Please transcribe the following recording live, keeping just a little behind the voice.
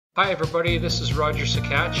Hi everybody, this is Roger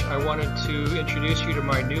Sakach. I wanted to introduce you to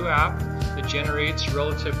my new app that generates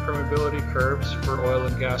relative permeability curves for oil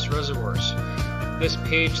and gas reservoirs. This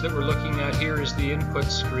page that we're looking at here is the input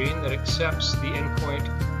screen that accepts the endpoint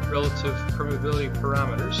relative permeability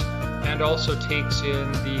parameters and also takes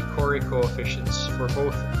in the Corey coefficients for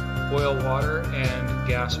both oil water and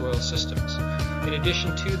gas oil systems. In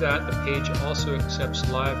addition to that, the page also accepts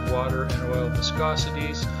live water and oil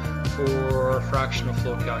viscosities for fractional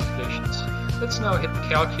flow calculations. Let's now hit the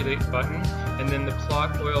calculate button and then the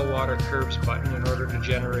plot oil water curves button in order to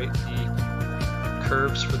generate the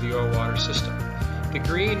curves for the oil water system. The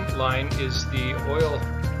green line is the oil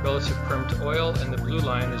relative perm to oil and the blue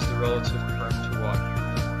line is the relative perm to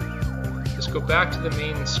water. Let's go back to the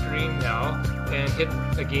main screen now and hit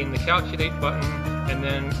again the calculate button, and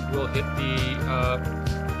then we'll hit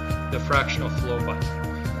the fractional flow button.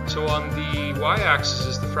 So on the y-axis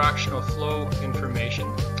is the fractional flow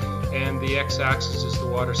information and the x-axis is the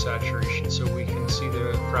water saturation, so we can see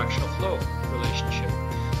the fractional flow relationship.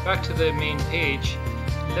 Back to the main page,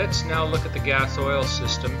 let's now look at the gas oil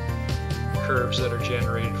system curves that are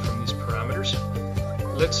generated from these parameters.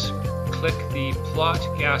 Let's click the plot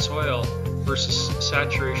gas oil versus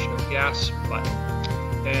saturation of gas button,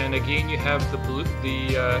 and again you have the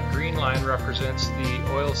green line represents the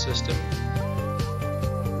oil system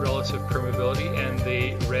relative permeability, and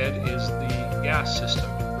the red is the gas system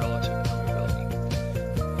relative permeability.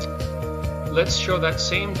 Let's show that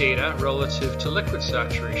same data relative to liquid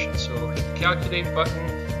saturation. So hit the calculate button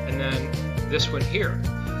and then this one here.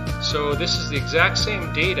 So this is the exact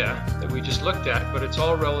same data that we just looked at, but it's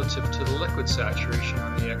all relative to the liquid saturation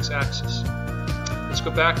on the x-axis. Let's go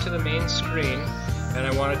back to the main screen, and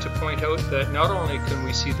I wanted to point out that not only can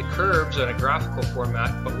we see the curves in a graphical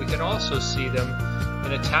format, but we can also see them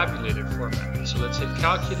in a tabulated format. So let's hit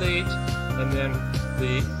calculate and then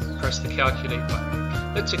press the calculate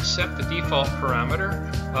button. Let's accept the default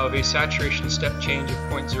parameter of a saturation step change of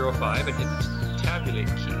 0.05 and hit the tabulate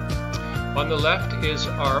key. On the left is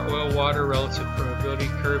our oil water relative permeability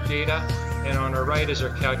curve data, and on our right is our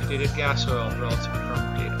calculated gas oil relative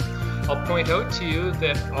perm data. I'll point out to you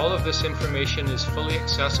that all of this information is fully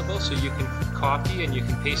accessible, so you can copy and you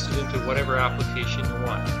can paste it into whatever application you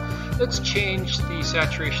want. Let's change the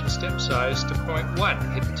saturation step size to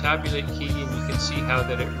 0.1. Hit the tabulate key and you can see how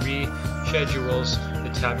that it reschedules the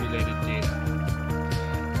tabulated data.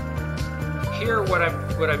 Here what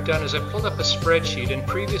I've done is I pulled up a spreadsheet, and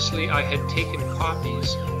previously I had taken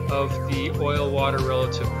copies of the oil water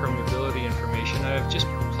relative permeability information, and I've just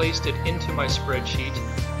placed it into my spreadsheet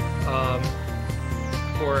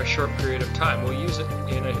for a short period of time. We'll use it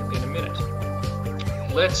in a minute.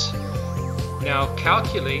 Let's now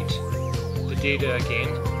calculate the data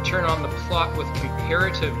again, turn on the plot with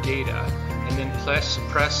comparative data, and then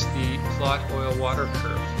press the plot oil water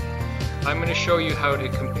curve. I'm going to show you how to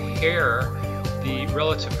compare the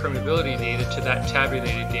relative permeability data to that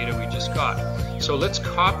tabulated data we just got. So let's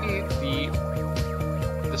copy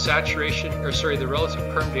the saturation, or sorry, the relative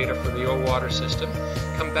perm data for the oil water system,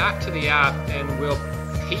 come back to the app, and we'll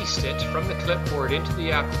paste it from the clipboard into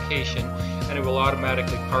the application, and it will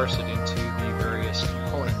automatically parse it into the various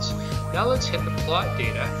components. Now let's hit the plot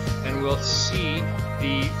data, and we'll see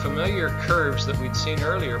the familiar curves that we'd seen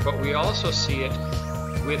earlier, but we also see it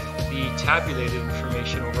with the tabulated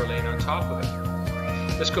information overlaid on top of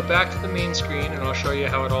it. Let's go back to the main screen, and I'll show you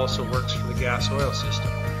how it also works for the gas oil system.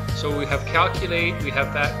 So we have calculate, we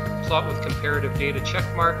have that plot with comparative data check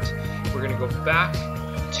marked. We're going to go back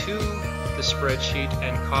to the spreadsheet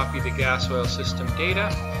and copy the gas oil system data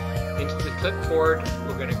into the clipboard.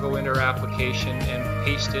 We're going to go into our application and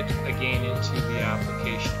paste it again into the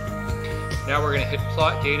application. Now we're going to hit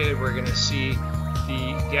plot data. We're going to see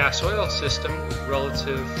the gas oil system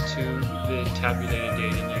relative to the tabulated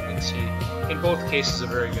data, and you can see in both cases a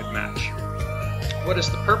very good match. What is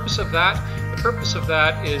the purpose of that? The purpose of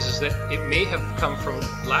that is that it may have come from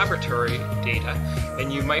laboratory data,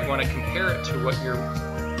 and you might want to compare it to what your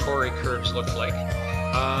Corey curves look like.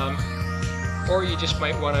 Or you just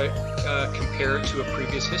might want to compare it to a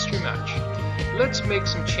previous history match. Let's make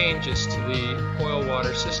some changes to the oil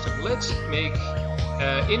water system. Let's make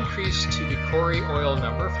increase to the Corey oil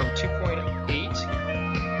number from 2.8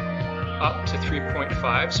 up to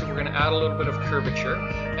 3.5, so we're going to add a little bit of curvature,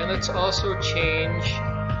 and let's also change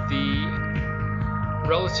the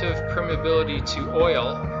relative permeability to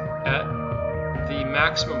oil at the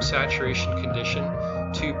maximum saturation condition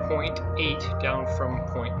to 0.8 down from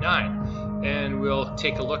 0.9, and we'll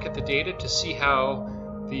take a look at the data to see how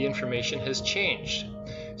the information has changed.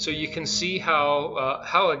 So you can see how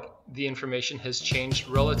the information has changed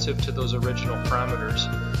relative to those original parameters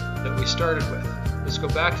that we started with. Let's go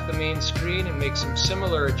back to the main screen and make some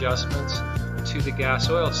similar adjustments to the gas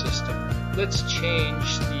oil system. Let's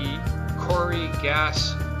change the Corey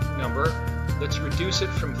gas number. Let's reduce it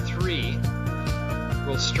from 3.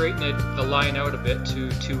 We'll straighten the line out a bit to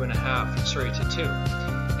 2.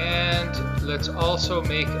 And let's also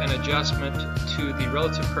make an adjustment to the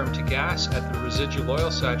relative perm to gas at the residual oil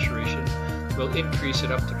saturation. We'll increase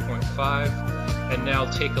it up to 0.5. And now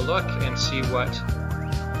take a look and see what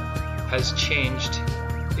has changed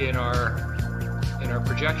in our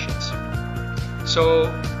projections. So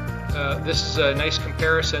this is a nice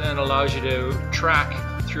comparison and allows you to track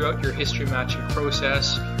throughout your history matching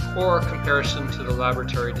process or comparison to the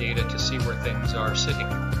laboratory data to see where things are sitting.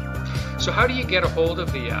 So how do you get a hold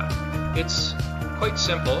of the app? It's quite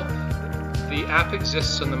simple. The app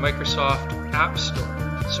exists on the Microsoft App Store.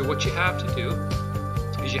 So what you have to do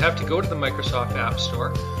is you have to go to the Microsoft App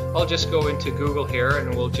Store. I'll just go into Google here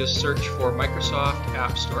and we'll just search for Microsoft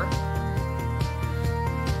App Store.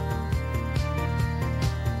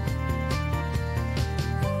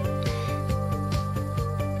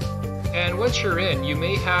 And once you're in, you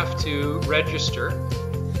may have to register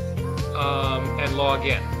and log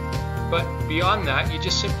in. But beyond that, you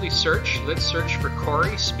just simply search. Let's search for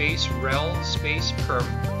Corey space rel space perm.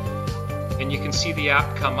 And you can see the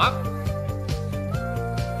app come up.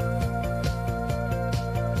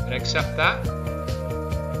 And accept that.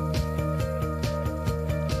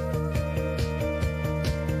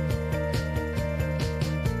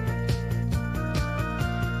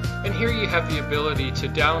 And here you have the ability to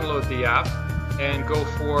download the app and go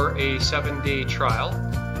for a 7-day trial,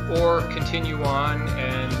 or continue on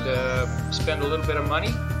and spend a little bit of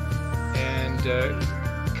money and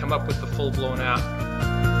come up with the full-blown app.